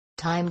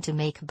Time to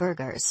make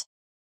burgers.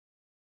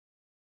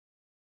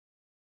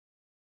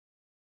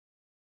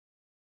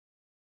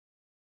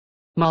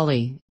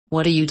 Molly,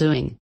 what are you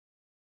doing?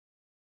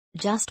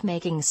 Just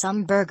making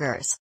some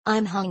burgers.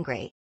 I'm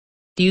hungry.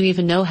 Do you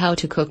even know how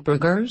to cook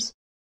burgers?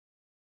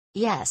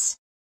 Yes,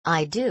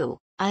 I do.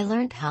 I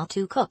learned how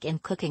to cook in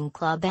cooking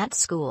club at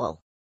school.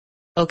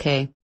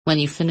 Okay, when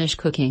you finish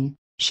cooking,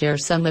 share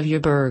some of your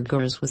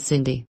burgers with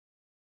Cindy.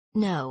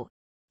 No.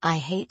 I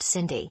hate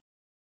Cindy.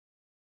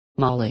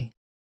 Molly,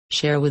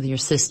 share with your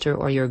sister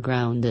or you're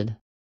grounded.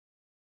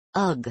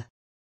 Ugh.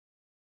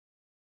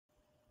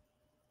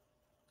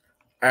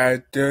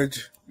 At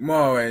that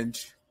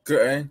moment,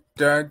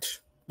 that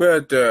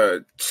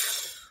burger.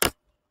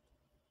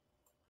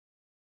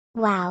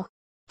 Wow.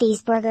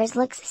 These burgers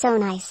look so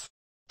nice.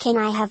 Can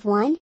I have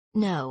one?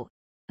 No.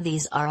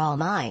 These are all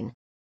mine.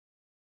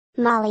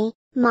 Molly,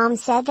 Mom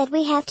said that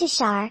we have to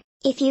share.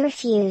 If you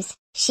refuse,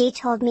 she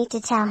told me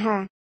to tell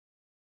her.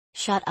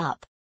 Shut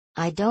up.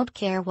 I don't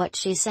care what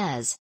she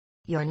says.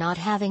 You're not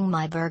having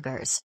my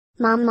burgers.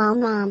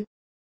 Mom.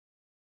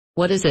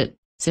 What is it,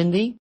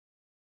 Cindy?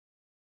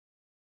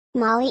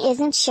 Molly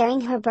isn't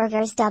sharing her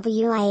burgers.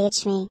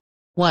 WIH me.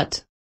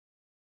 What?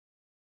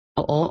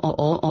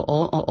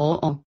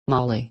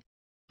 Molly.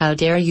 How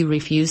dare you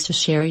refuse to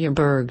share your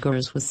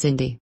burgers with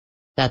Cindy?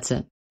 That's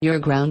it. You're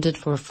grounded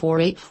for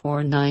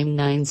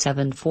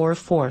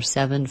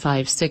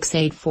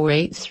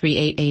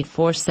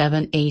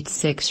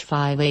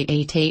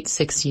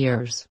 484997446856848384786588886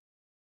 years.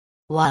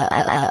 Wow.